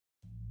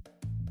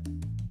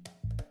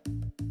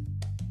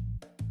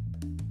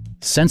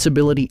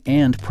Sensibility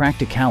and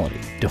practicality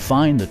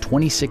define the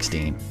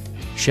 2016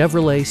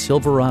 Chevrolet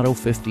Silverado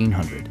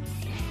 1500.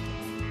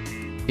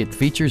 It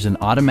features an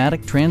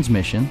automatic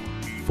transmission,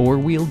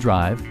 four-wheel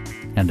drive,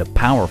 and a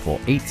powerful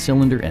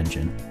 8-cylinder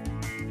engine.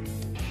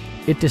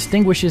 It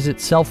distinguishes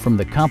itself from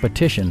the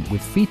competition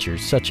with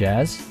features such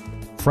as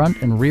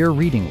front and rear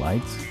reading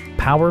lights,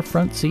 power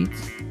front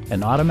seats,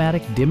 an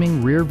automatic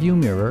dimming rear view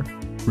mirror,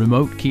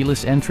 remote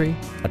keyless entry,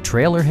 a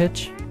trailer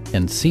hitch,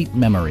 and seat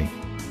memory.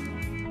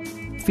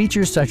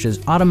 Features such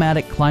as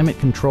automatic climate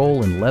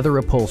control and leather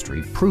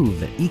upholstery prove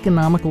that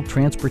economical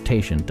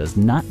transportation does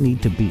not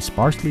need to be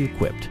sparsely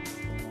equipped.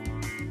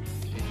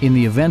 In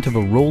the event of a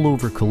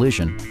rollover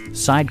collision,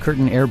 side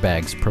curtain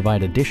airbags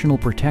provide additional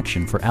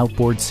protection for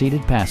outboard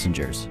seated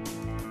passengers.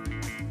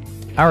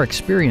 Our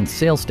experienced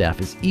sales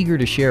staff is eager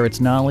to share its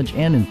knowledge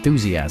and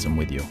enthusiasm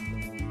with you.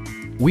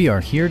 We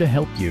are here to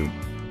help you